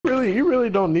really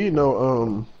don't need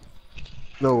no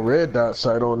red dot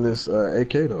sight on this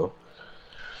AK though.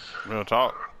 Real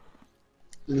talk.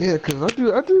 Yeah, cause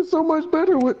I do so much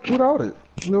better without it.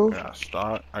 You know. I got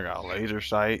stock. I got laser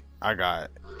sight. I got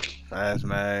fast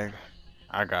mag.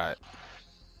 I got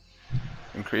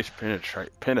increased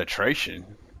penetration.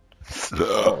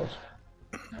 Pause.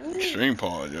 Extreme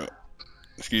pause, yeah.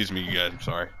 Excuse me, you guys. I'm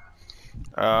sorry.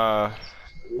 I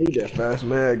need that fast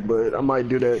mag, but I might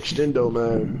do that extendo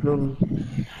mag.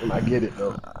 When I get it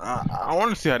though. I want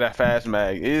to see how that fast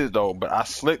mag is though, but I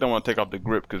slick don't want to take off the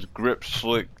grip because grip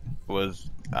slick was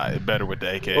better with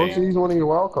the AK. Oh, so he's one of your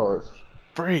wild cards.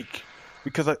 Freak,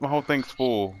 because like my whole thing's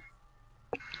full.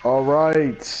 All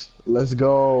right, let's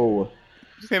go.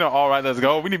 You know, all right, let's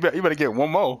go. You better get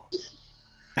one more.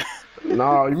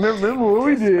 Nah, remember what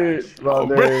we did about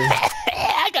that?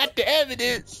 I got the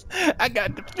evidence. I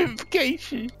got the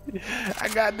verification. I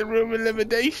got the room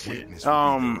elimination.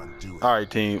 All right,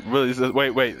 team. Really,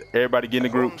 wait. Everybody get in the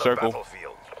group circle.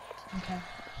 Okay.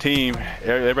 Team,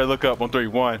 everybody look up on 3.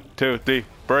 1, 2, 3.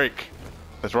 Break.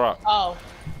 Let's rock. Oh.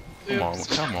 Come on.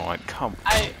 Oops. Come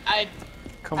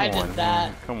I on. did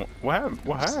that. Come on.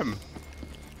 What happened?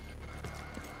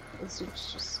 This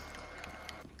was just.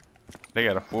 They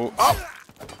got a full. Oh!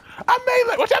 I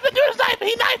made it! What's happening to the sniper?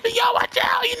 He knifing y'all! Watch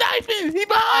out! He knifing! He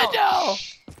behind y'all!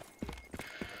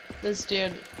 This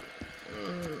dude.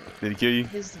 Did he kill you?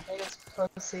 He's the biggest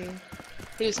pussy.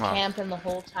 He was camping the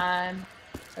whole time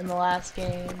in the last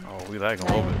game. Oh, we lagging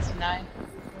a little bit. Tonight.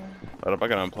 Hold up, I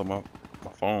gotta unplug my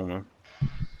phone, man.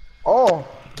 Oh!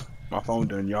 My phone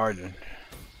done yarding.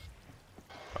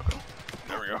 Okay.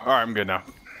 There we go. Alright, I'm good now.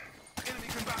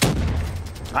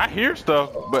 I hear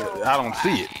stuff, but I don't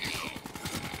see it.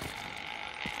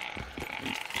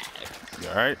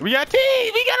 Alright, we got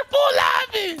team! We got a full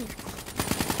live!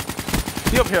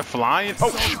 He up here flying.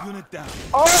 Oh!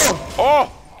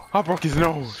 Oh! I broke his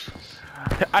nose.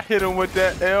 I hit him with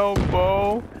that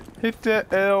elbow. Hit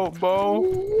that elbow.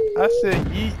 I said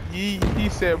yeet yeet. He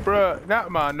said, bruh, not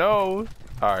my nose.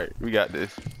 Alright, we got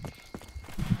this.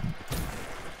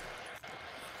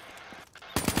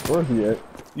 Where's he at?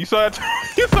 You saw that?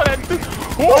 You saw that?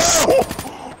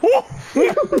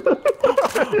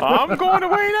 I'm going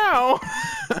away now.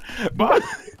 Bye.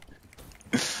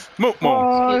 Move.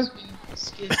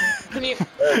 Excuse me. Can you?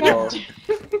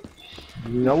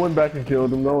 I went back and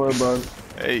killed him. Don't worry about it.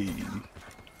 Hey,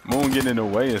 Moon getting in the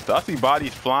way and stuff. I see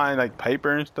bodies flying like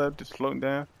paper and stuff, just floating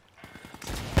down.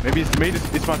 Maybe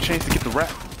it's my chance to get the rap.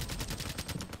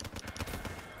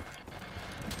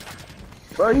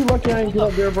 Bro, you lucky I ain't get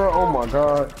up there, bro. Oh my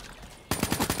god.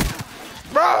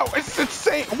 Bro, it's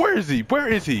insane. Where is he? Where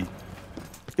is he?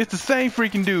 It's the same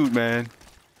freaking dude, man.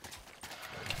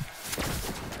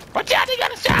 Watch out, he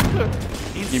got a shotgun.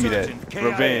 Give me that.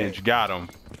 Revenge. Got him.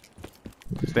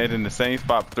 Standing in the same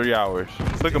spot for 3 hours.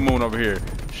 Look at Moon over here.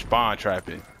 Spawn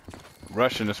trapping.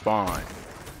 Rushing the spawn.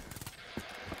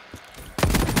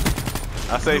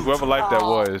 I say whoever life that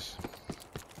was.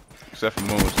 Except for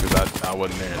Moon's, because I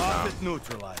wasn't there in time.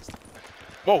 Neutralized.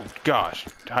 Whoa, gosh.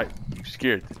 You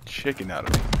scared the chicken out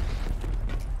of me.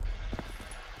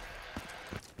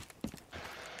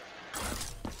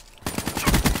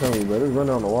 Tell me, bro. This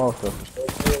running on the wall stuff.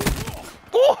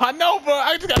 Oh, I know, bro.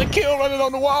 I just got a kill running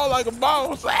on the wall like a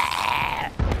boss. Ah!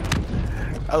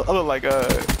 I look like,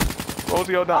 what was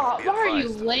the old Oh, why are you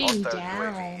laying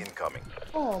down?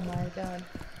 Oh my god.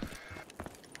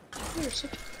 You're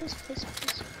such a puss.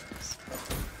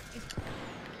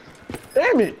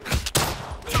 Damn it!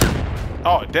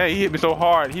 Oh, dang, he hit me so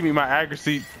hard. He made my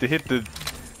accuracy to hit the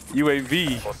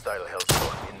UAV. Hostile health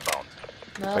inbound.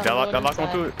 No, Wait, that lock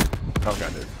onto it? Oh,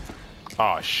 got it.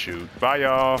 Oh, shoot. Bye,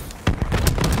 y'all.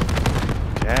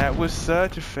 That was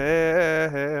such a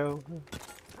fail.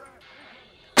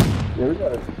 Yeah, we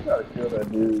gotta kill that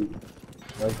dude.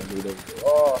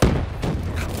 Oh.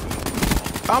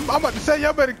 I'm about to say,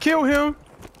 y'all better kill him.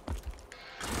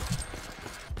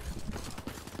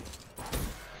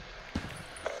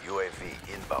 UAV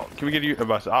inbound. Can we get you? I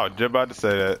was just about to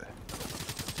say that.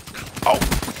 Oh,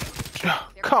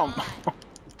 come on.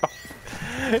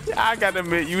 I gotta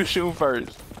admit, you shoot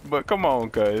first. But come on,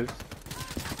 cuz.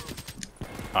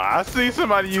 I see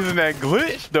somebody using that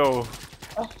glitch, though.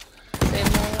 Oh,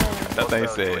 That thing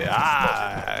said,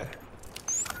 ah.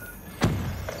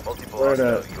 Multiple Where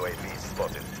hostile that? UAV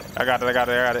spotted. I got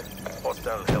it.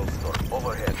 Hostile health store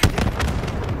overhead.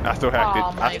 I still hacked it.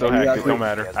 Oh I still my hacked it. No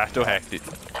matter. I still hacked it.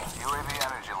 UAV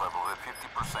energy level at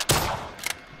 50%.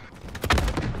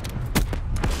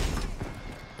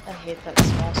 I hate that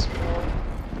small scroll.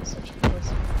 Such a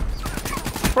pussy.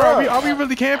 Bro, are we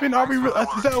really camping? Are we?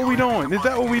 Is that what we doing? Is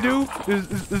that what we do?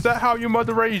 Is that how your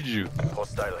mother raised you?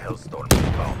 Hostile Hellstorm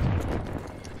inbound.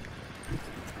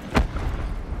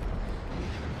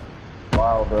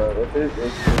 Wow, bro. If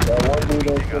that one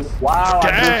dude that's wow,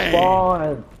 I just Dang.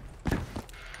 spawned.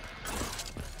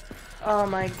 Oh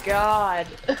my god.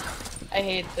 I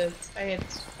hate this. I hate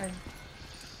this.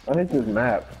 I hate this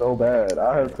map so bad.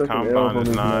 I have took an L Compound on is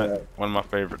this not map. one of my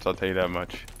favorites. I'll tell you that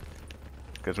much.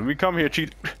 Because when we come here,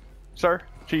 cheat, sir,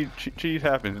 cheese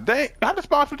happens. Dang, I just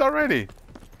sponsored already.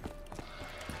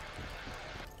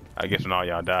 I guess when all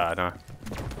y'all died, huh?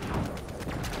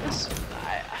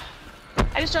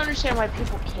 I just don't understand why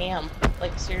people camp.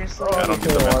 Like, seriously. I don't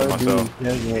get the mess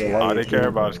myself. All they care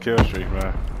about is kill streak,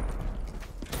 man.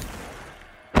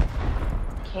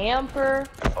 Camper.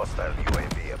 Hostile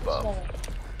UAV above.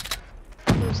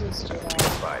 Who's this dude?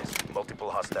 Advised. Multiple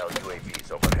hostile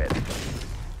UAVs overhead.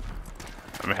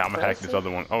 I'm gonna hack this other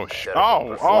one. Oh,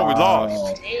 oh, we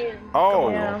lost. Oh.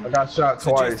 Yeah. I got shot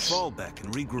twice Fall back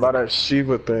and regroup. by that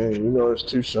Shiva thing. You know, it's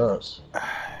 2 shots.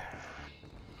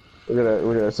 Look at that.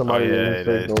 Look at that. Somebody Oh, yeah, in that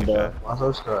the face is don't 2 die. shots. My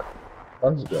first shot.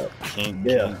 First shot. King.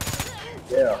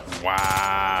 Yeah.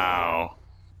 Wow.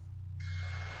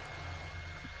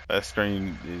 That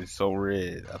screen is so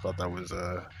red. I thought that was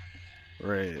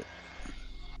red.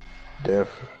 Death.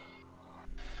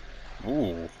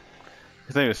 Ooh.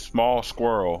 His name is Small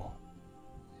Squirrel.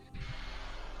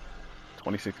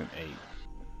 26 and 8.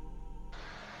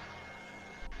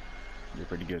 You're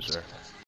pretty good, sir.